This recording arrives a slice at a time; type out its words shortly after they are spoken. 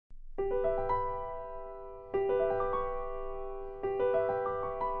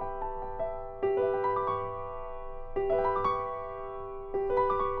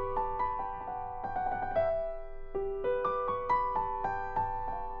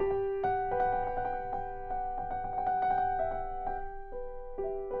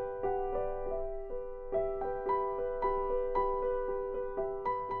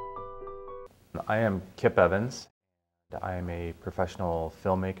I am Kip Evans. I am a professional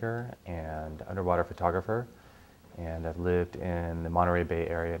filmmaker and underwater photographer, and I've lived in the Monterey Bay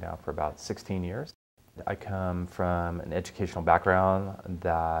area now for about 16 years. I come from an educational background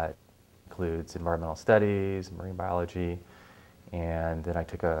that includes environmental studies, marine biology, and then I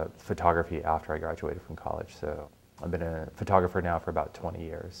took a photography after I graduated from college. So I've been a photographer now for about 20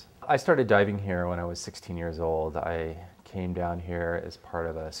 years. I started diving here when I was 16 years old. I came down here as part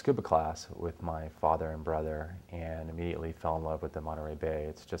of a scuba class with my father and brother and immediately fell in love with the Monterey Bay.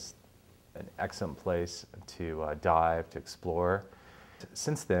 It's just an excellent place to dive, to explore.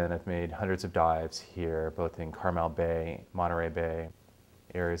 Since then, I've made hundreds of dives here, both in Carmel Bay, Monterey Bay,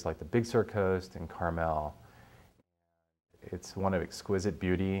 areas like the Big Sur Coast and Carmel. It's one of exquisite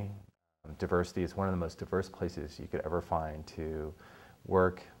beauty, diversity. It's one of the most diverse places you could ever find to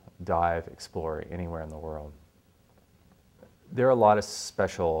work, dive, explore anywhere in the world. There are a lot of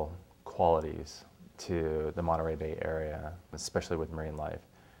special qualities to the Monterey Bay area, especially with marine life.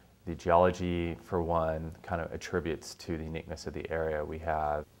 The geology, for one, kind of attributes to the uniqueness of the area. We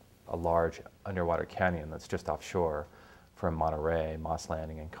have a large underwater canyon that's just offshore from Monterey, Moss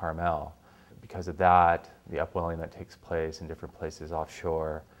Landing, and Carmel. Because of that, the upwelling that takes place in different places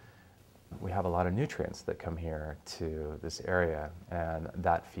offshore, we have a lot of nutrients that come here to this area, and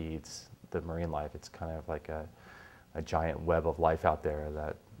that feeds the marine life. It's kind of like a giant web of life out there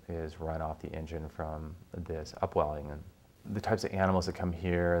that is run off the engine from this upwelling. And the types of animals that come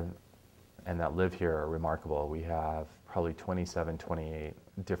here and that live here are remarkable. We have probably 27, 28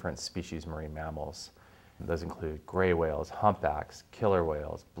 different species marine mammals. Those include gray whales, humpbacks, killer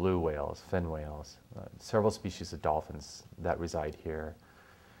whales, blue whales, fin whales, several species of dolphins that reside here.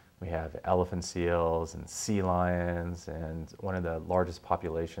 We have elephant seals and sea lions and one of the largest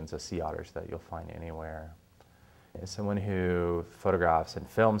populations of sea otters that you'll find anywhere. As someone who photographs and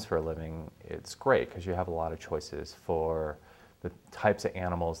films for a living, it's great because you have a lot of choices for the types of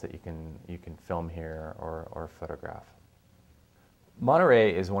animals that you can film here or photograph.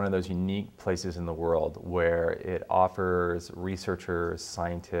 Monterey is one of those unique places in the world where it offers researchers,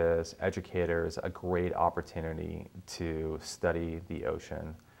 scientists, educators a great opportunity to study the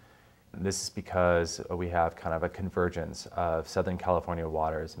ocean. This is because we have kind of a convergence of Southern California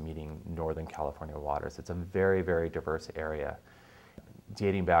waters meeting Northern California waters. It's a very, very diverse area.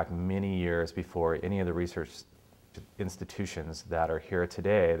 Dating back many years before any of the research institutions that are here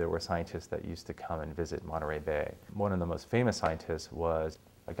today, there were scientists that used to come and visit Monterey Bay. One of the most famous scientists was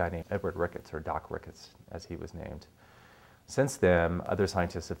a guy named Edward Ricketts, or Doc Ricketts, as he was named. Since then, other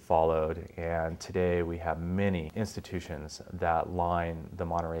scientists have followed, and today we have many institutions that line the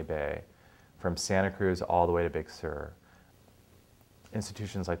Monterey Bay, from Santa Cruz all the way to Big Sur.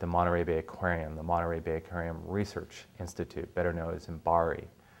 Institutions like the Monterey Bay Aquarium, the Monterey Bay Aquarium Research Institute, better known as MBARI.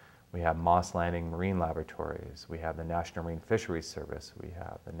 We have Moss Landing Marine Laboratories. We have the National Marine Fisheries Service. We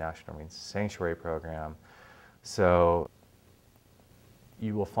have the National Marine Sanctuary Program. So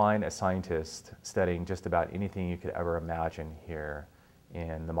you will find a scientist studying just about anything you could ever imagine here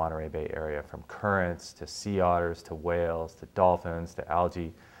in the Monterey Bay area, from currents to sea otters to whales to dolphins to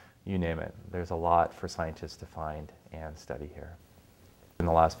algae, you name it. There's a lot for scientists to find and study here. In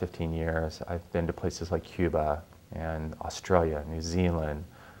the last 15 years, I've been to places like Cuba and Australia, New Zealand,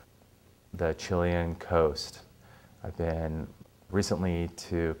 the Chilean coast. I've been recently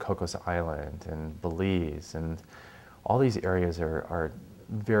to Cocos Island and Belize, and all these areas are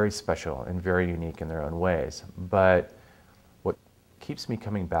very special and very unique in their own ways. But what keeps me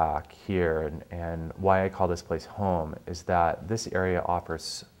coming back here and why I call this place home is that this area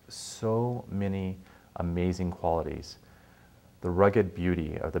offers so many amazing qualities. The rugged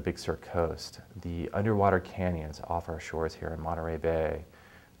beauty of the Big Sur coast, the underwater canyons off our shores here in Monterey Bay,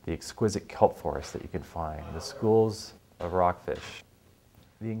 the exquisite kelp forests that you can find, the schools of rockfish,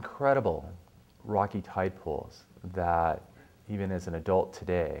 the incredible rocky tide pools that even as an adult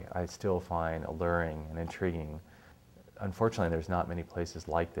today, I still find alluring and intriguing. Unfortunately, there's not many places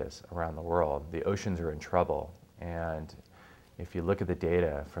like this around the world. The oceans are in trouble, and if you look at the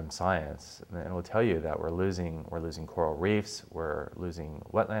data from science, it will tell you that we're losing coral reefs, we're losing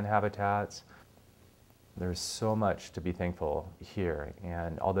wetland habitats. There's so much to be thankful here,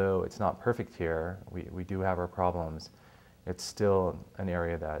 and although it's not perfect here, we do have our problems. it's still an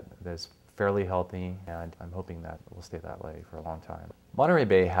area that is fairly healthy, and I'm hoping that it will stay that way for a long time. Monterey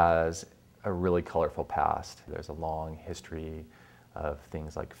Bay has a really colorful past. There's a long history of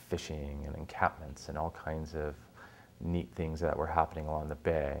things like fishing and encampments and all kinds of neat things that were happening along the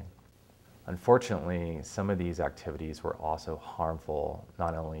bay. Unfortunately, some of these activities were also harmful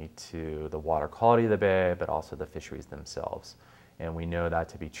not only to the water quality of the bay, but also the fisheries themselves. And we know that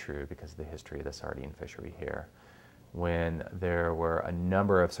to be true because of the history of the sardine fishery here. When there were a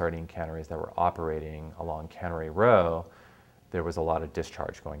number of sardine canneries that were operating along Cannery Row, there was a lot of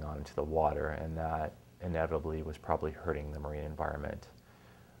discharge going on into the water, and that inevitably was probably hurting the marine environment.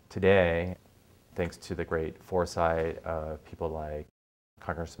 Today, thanks to the great foresight of people like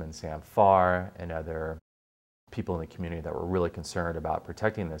Congressman Sam Farr and other people in the community that were really concerned about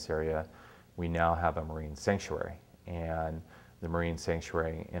protecting this area, we now have a marine sanctuary. And the marine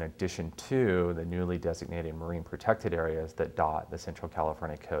sanctuary, in addition to the newly designated marine protected areas that dot the Central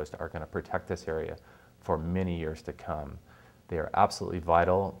California coast, are going to protect this area for many years to come. They are absolutely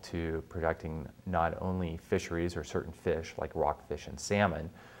vital to protecting not only fisheries or certain fish like rockfish and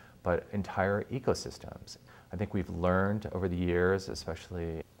salmon, but entire ecosystems. I think we've learned over the years,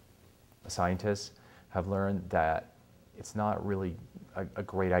 especially scientists have learned, that it's not really a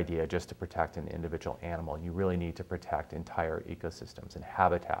great idea just to protect an individual animal. You really need to protect entire ecosystems and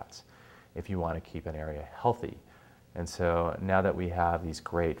habitats if you want to keep an area healthy. And so now that we have these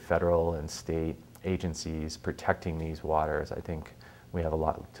great federal and state agencies protecting these waters, I think we have a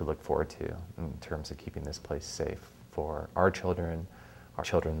lot to look forward to in terms of keeping this place safe for our children, our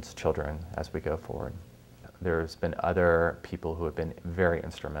children's children as we go forward. There's been other people who have been very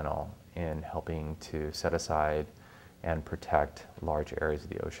instrumental in helping to set aside and protect large areas of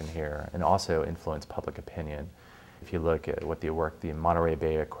the ocean here, and also influence public opinion. If you look at what the work the Monterey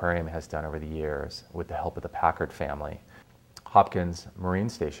Bay Aquarium has done over the years with the help of the Packard family, Hopkins Marine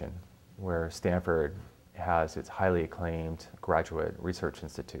Station, where Stanford has its highly acclaimed graduate research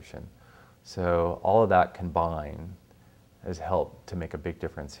institution. So all of that combined has helped to make a big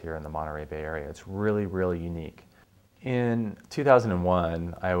difference here in the Monterey Bay area. It's really, really unique. In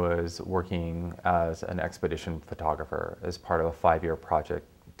 2001, I was working as an expedition photographer as part of a 5-year project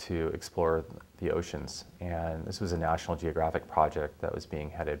to explore the oceans. And this was a National Geographic project that was being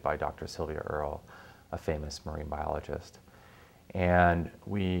headed by Dr. Sylvia Earle, a famous marine biologist. And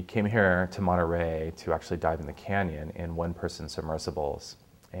we came here to Monterey to actually dive in the canyon in one-person submersibles.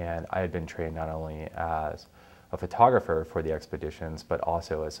 And I had been trained not only as a photographer for the expeditions, but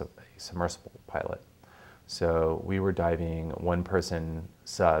also as a submersible pilot. So we were diving one-person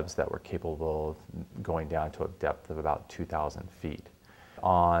subs that were capable of going down to a depth of about 2,000 feet.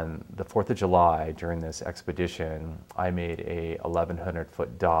 On the 4th of July, during this expedition, I made a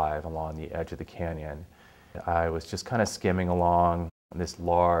 1,100-foot dive along the edge of the canyon. I was just kind of skimming along this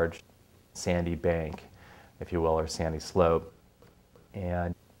large sandy bank, if you will, or sandy slope,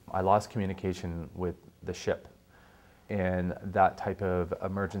 and I lost communication with the ship. In that type of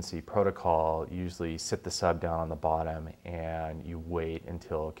emergency protocol, you usually sit the sub down on the bottom and you wait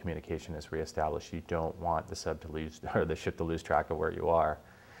until communication is reestablished. You don't want the sub to lose, or the ship to lose track of where you are.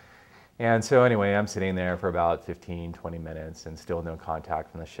 And so anyway, I'm sitting there for about 15, 20 minutes and still no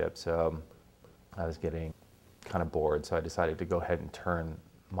contact from the ship. So I was getting kind of bored, so I decided to go ahead and turn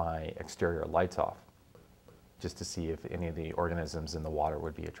my exterior lights off just to see if any of the organisms in the water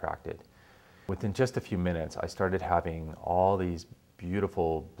would be attracted. Within just a few minutes, I started having all these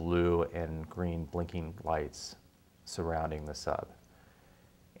beautiful blue and green blinking lights surrounding the sub.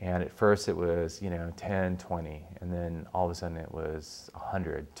 And at first it was, 10, 20, and then all of a sudden it was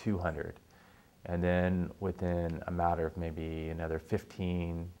 100, 200. And then within a matter of maybe another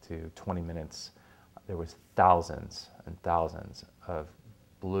 15 to 20 minutes, there was thousands and thousands of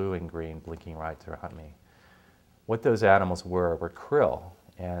blue and green blinking lights around me. What those animals were krill.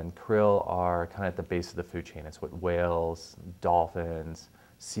 And krill are kind of at the base of the food chain. It's what whales, dolphins,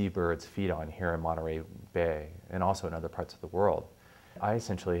 seabirds feed on here in Monterey Bay and also in other parts of the world. I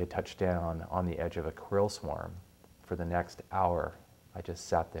essentially had touched down on the edge of a krill swarm. For the next hour, I just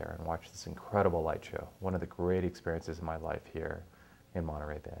sat there and watched this incredible light show. One of the great experiences of my life here in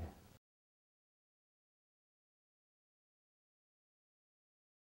Monterey Bay.